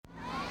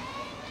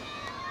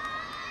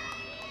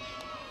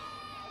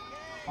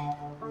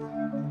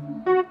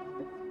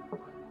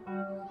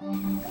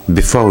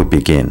Before we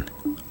begin,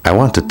 I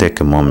want to take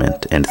a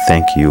moment and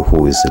thank you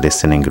who is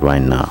listening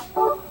right now.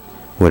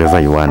 Wherever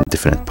you are in a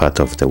different part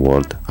of the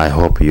world, I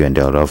hope you and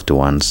your loved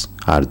ones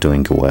are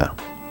doing well.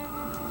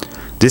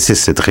 This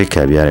is Cedric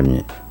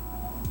Abiaremi,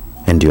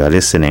 and you are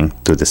listening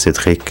to the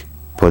Cedric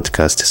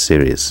podcast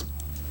series.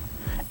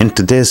 In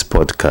today's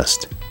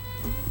podcast,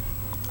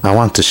 I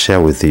want to share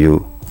with you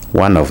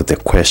one of the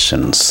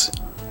questions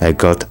I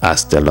got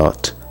asked a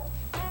lot.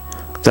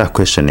 That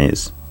question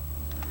is,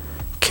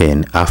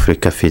 can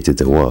Africa feed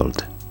the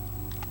world?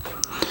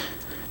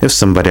 If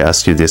somebody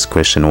asks you this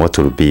question, what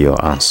will be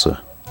your answer?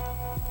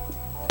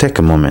 Take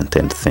a moment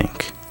and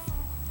think.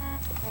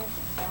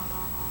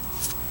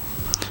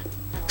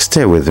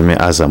 Stay with me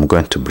as I'm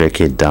going to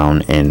break it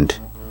down and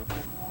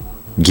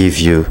give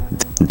you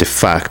the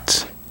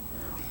fact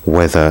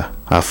whether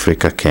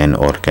Africa can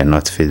or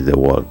cannot feed the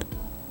world.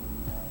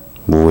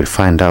 We will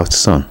find out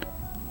soon.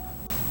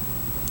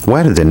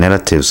 While the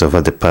narratives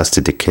over the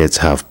past decades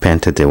have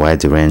painted a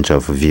wide range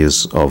of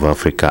views of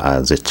Africa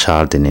as a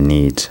child in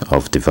need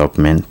of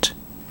development,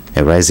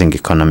 a rising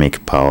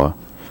economic power,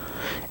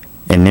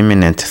 an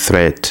imminent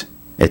threat,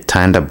 a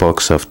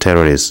tinderbox of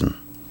terrorism,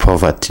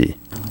 poverty,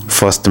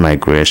 forced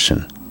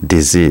migration,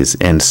 disease,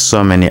 and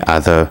so many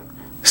other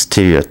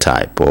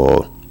stereotypes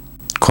or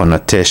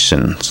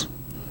connotations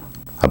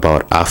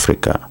about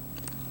Africa,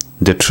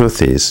 the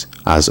truth is,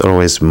 as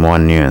always, more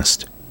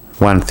nuanced.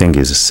 One thing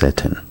is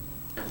certain.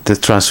 The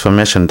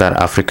transformation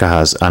that Africa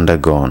has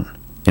undergone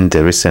in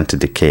the recent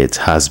decades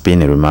has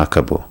been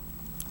remarkable.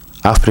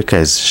 Africa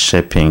is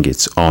shaping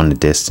its own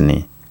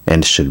destiny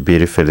and should be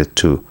referred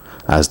to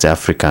as the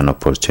African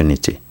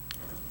opportunity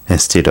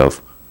instead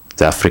of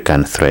the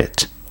African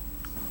threat.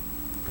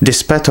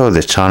 Despite all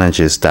the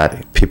challenges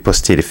that people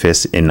still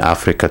face in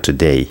Africa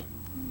today,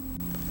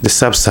 the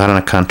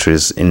sub-Saharan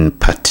countries in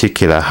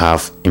particular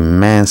have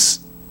immense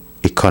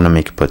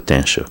economic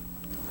potential.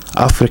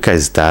 Africa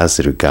is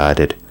thus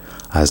regarded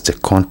as the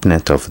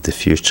continent of the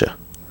future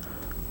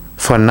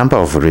for a number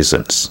of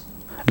reasons.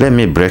 Let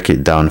me break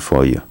it down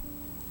for you.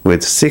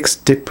 With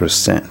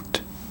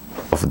 60%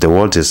 of the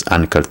world's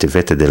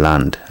uncultivated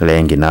land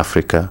lying in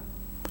Africa,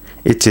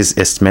 it is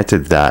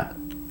estimated that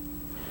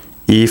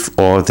if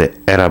all the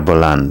arable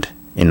land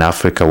in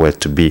Africa were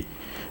to be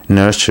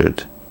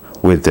nurtured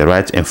with the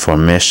right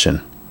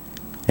information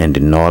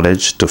and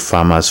knowledge to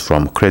farmers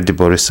from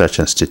credible research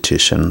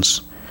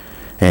institutions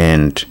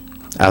and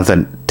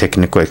other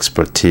technical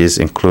expertise,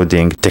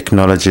 including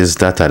technologies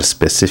that are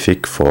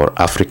specific for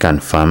African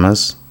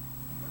farmers,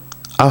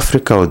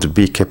 Africa would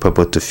be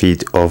capable to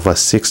feed over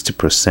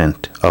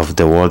 60% of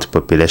the world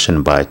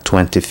population by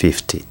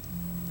 2050.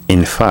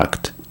 In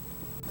fact,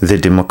 the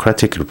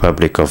Democratic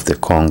Republic of the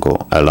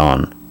Congo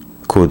alone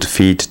could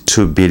feed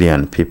 2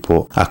 billion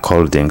people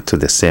according to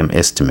the same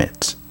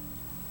estimates.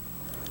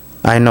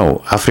 I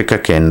know Africa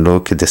can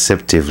look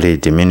deceptively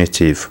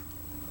diminutive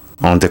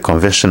on the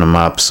conventional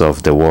maps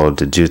of the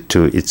world due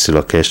to its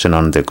location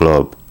on the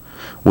globe,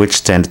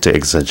 which tend to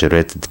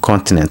exaggerate the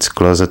continents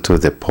closer to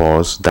the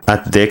poles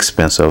at the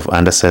expense of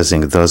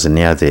undersizing those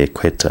near the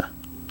equator.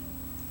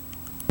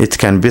 It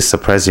can be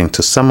surprising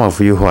to some of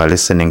you who are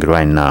listening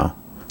right now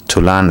to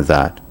learn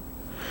that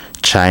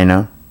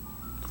China,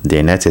 the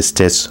United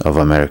States of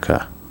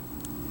America,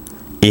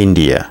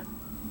 India,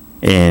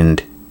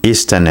 and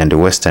Eastern and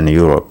Western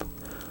Europe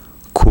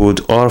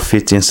could all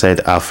fit inside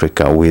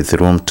Africa with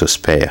room to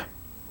spare.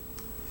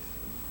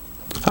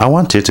 I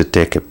want you to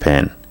take a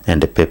pen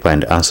and a paper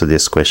and answer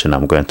this question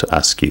I'm going to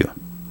ask you.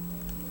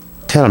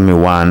 Tell me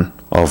one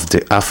of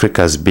the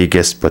Africa's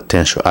biggest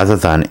potential other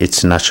than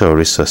its natural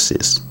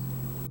resources.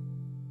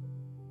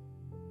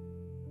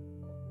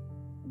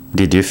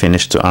 Did you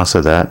finish to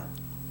answer that?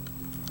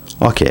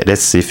 Okay,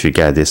 let's see if you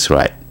got this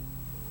right.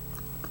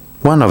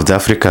 One of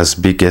Africa's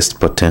biggest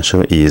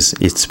potential is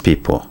its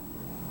people.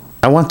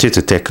 I want you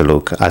to take a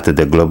look at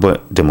the global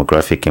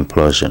demographic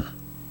implosion.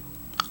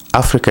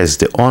 Africa is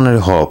the only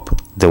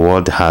hope the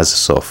world has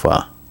so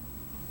far.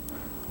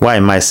 Why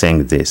am I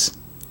saying this?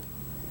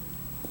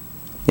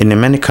 In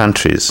many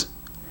countries,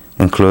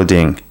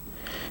 including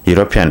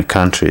European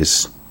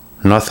countries,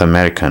 North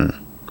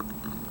American,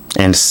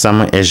 and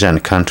some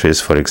Asian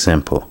countries, for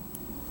example,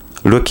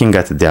 looking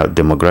at their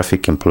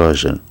demographic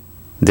implosion,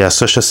 their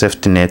social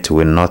safety net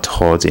will not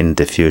hold in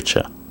the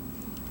future.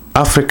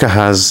 Africa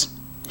has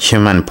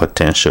human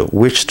potential,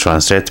 which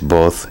translates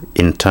both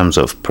in terms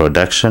of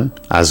production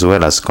as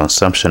well as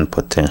consumption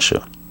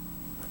potential.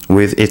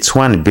 With its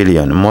 1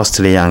 billion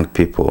mostly young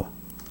people,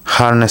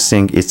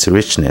 harnessing its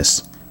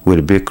richness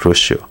will be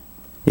crucial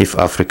if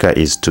Africa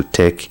is to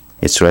take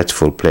its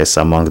rightful place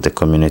among the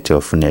community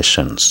of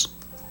nations.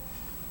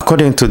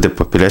 According to the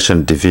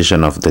Population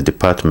Division of the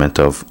Department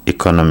of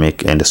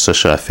Economic and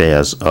Social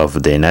Affairs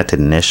of the United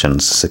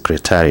Nations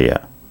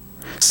Secretariat,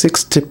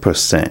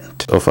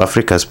 60% of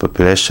Africa's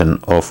population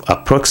of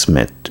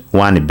approximate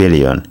 1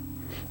 billion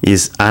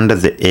is under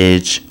the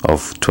age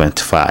of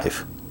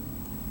 25.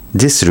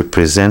 This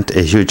represents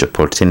a huge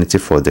opportunity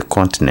for the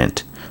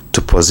continent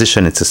to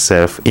position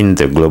itself in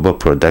the global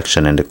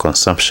production and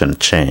consumption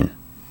chain.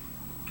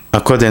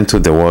 According to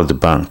the World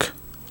Bank,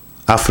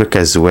 Africa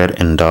is well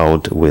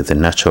endowed with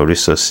natural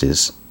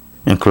resources,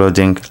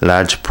 including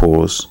large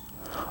pools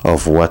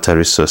of water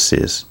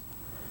resources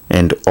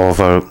and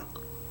over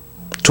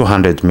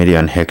 200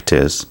 million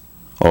hectares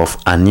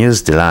of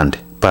unused land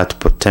but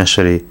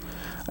potentially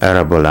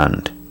arable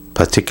land,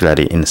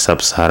 particularly in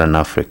sub-Saharan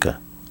Africa.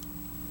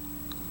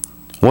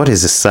 What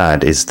is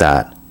sad is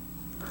that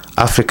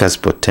Africa's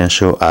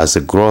potential as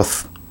a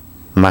growth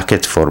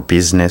market for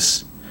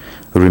business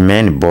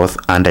remain both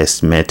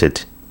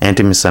underestimated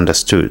and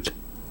misunderstood,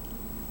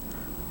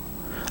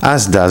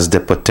 as does the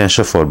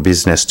potential for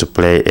business to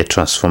play a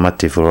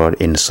transformative role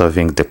in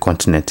solving the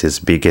continent's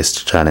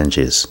biggest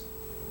challenges.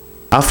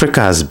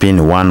 Africa has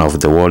been one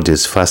of the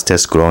world's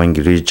fastest growing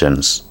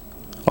regions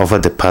over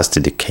the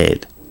past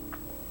decade,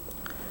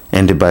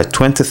 and by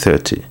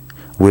 2030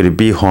 will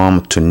be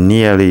home to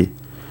nearly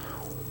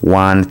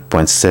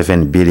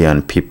 1.7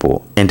 billion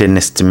people and an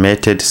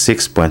estimated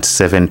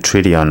 6.7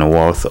 trillion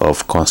worth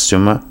of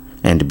consumer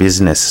and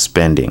business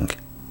spending.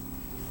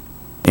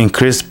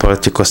 Increased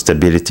political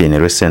stability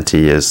in recent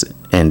years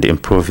and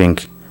improving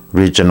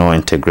regional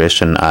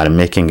integration are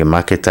making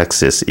market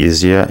access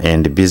easier,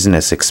 and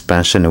business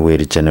expansion will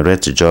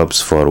generate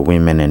jobs for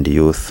women and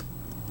youth,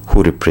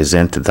 who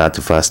represent that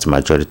vast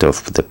majority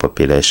of the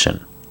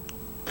population.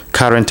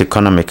 Current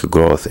economic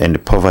growth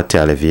and poverty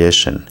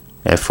alleviation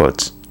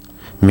efforts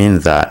mean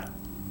that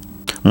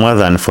more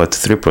than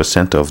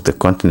 43% of the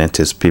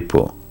continent's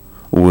people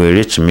will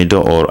reach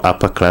middle or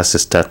upper class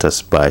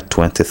status by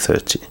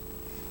 2030.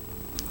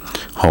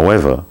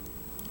 However,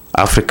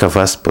 Africa's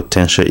vast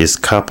potential is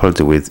coupled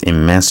with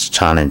immense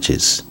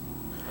challenges: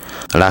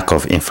 lack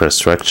of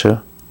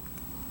infrastructure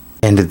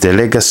and the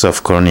legacy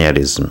of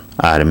colonialism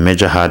are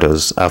major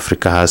hurdles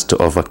Africa has to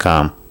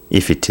overcome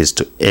if it is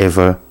to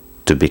ever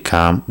to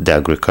become the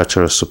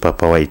agricultural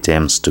superpower it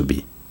aims to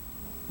be.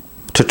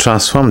 To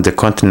transform the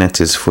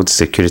continent's food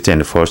security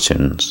and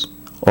fortunes,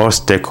 all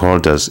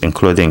stakeholders,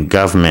 including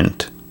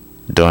government,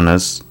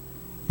 donors,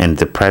 and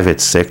the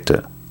private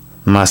sector,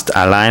 must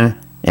align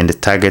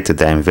and target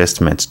their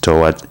investments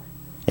toward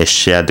a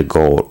shared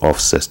goal of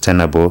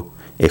sustainable,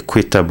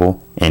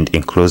 equitable, and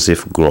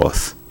inclusive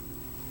growth.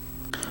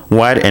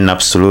 While an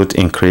absolute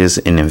increase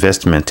in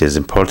investment is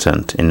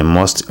important in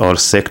most all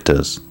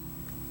sectors,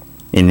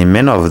 in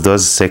many of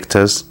those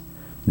sectors,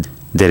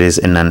 there is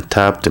an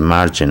untapped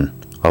margin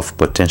of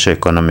potential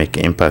economic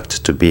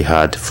impact to be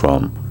had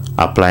from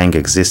applying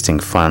existing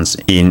funds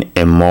in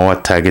a more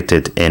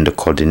targeted and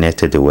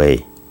coordinated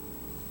way.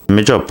 A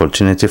major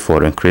opportunity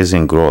for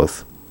increasing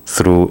growth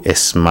through a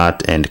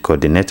smart and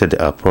coordinated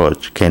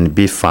approach can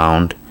be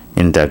found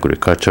in the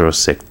agricultural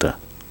sector.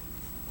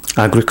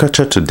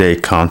 Agriculture today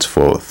accounts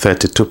for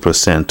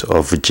 32%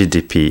 of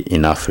GDP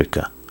in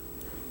Africa,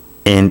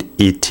 and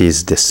it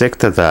is the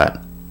sector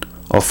that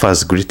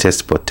offers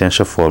greatest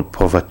potential for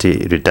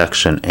poverty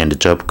reduction and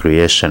job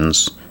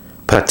creations,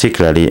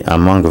 particularly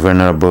among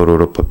vulnerable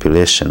rural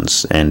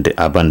populations and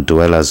urban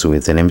dwellers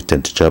with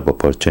limited job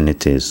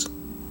opportunities.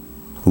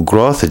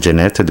 Growth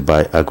generated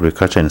by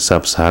agriculture in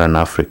sub-Saharan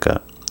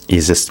Africa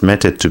is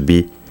estimated to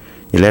be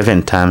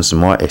 11 times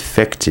more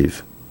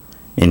effective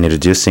in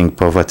reducing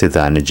poverty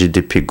than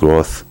GDP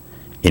growth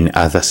in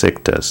other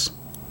sectors.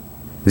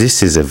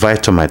 This is a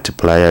vital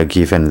multiplier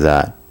given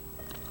that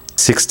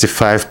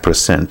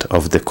 65%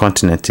 of the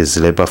continent's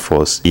labor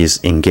force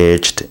is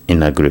engaged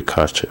in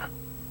agriculture.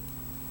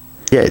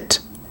 Yet,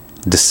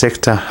 the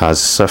sector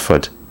has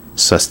suffered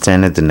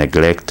sustained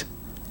neglect,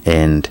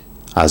 and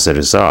as a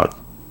result,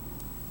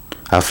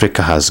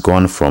 Africa has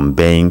gone from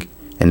being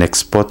an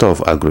exporter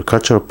of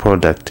agricultural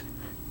product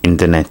in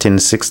the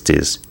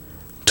 1960s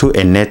to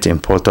a net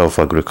importer of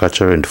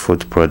agriculture and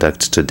food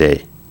products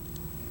today.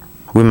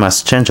 We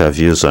must change our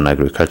views on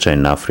agriculture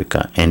in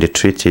Africa and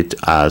treat it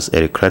as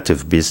a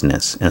lucrative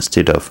business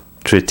instead of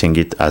treating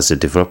it as a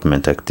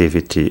development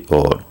activity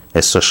or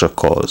a social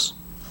cause.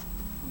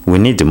 We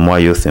need more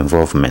youth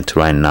involvement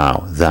right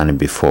now than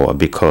before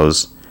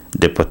because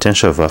the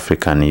potential of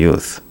African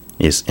youth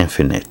is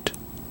infinite.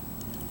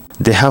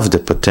 They have the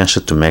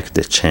potential to make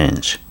the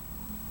change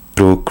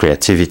through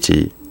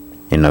creativity,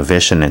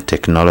 innovation, and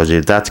technology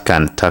that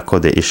can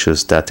tackle the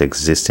issues that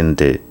exist in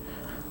the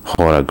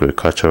whole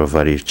agricultural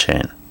value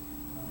chain.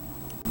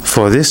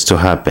 For this to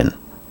happen,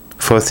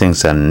 4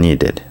 things are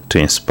needed to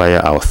inspire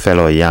our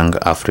fellow young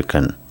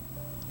African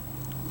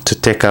to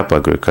take up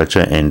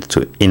agriculture and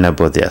to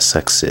enable their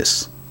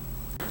success.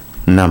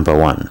 Number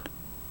 1,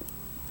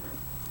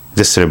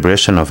 the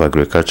celebration of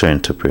agriculture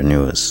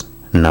entrepreneurs.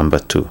 Number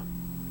 2,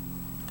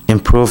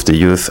 improve the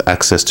youth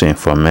access to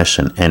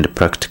information and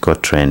practical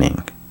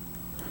training.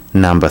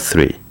 Number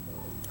 3,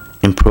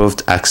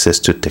 improved access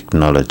to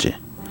technology.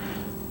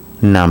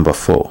 Number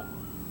 4,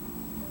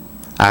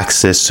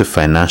 access to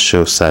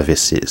financial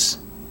services.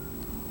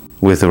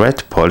 With the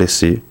right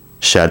policy,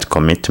 shared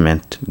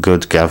commitment,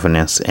 good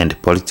governance,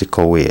 and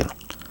political will,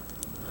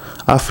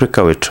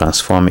 Africa will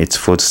transform its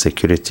food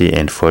security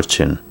and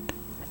fortune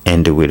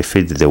and will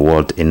feed the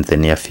world in the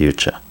near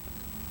future.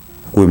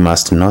 We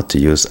must not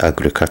use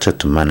agriculture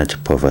to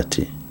manage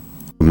poverty.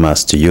 We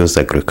must use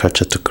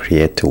agriculture to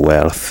create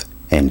wealth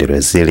and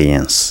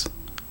resilience.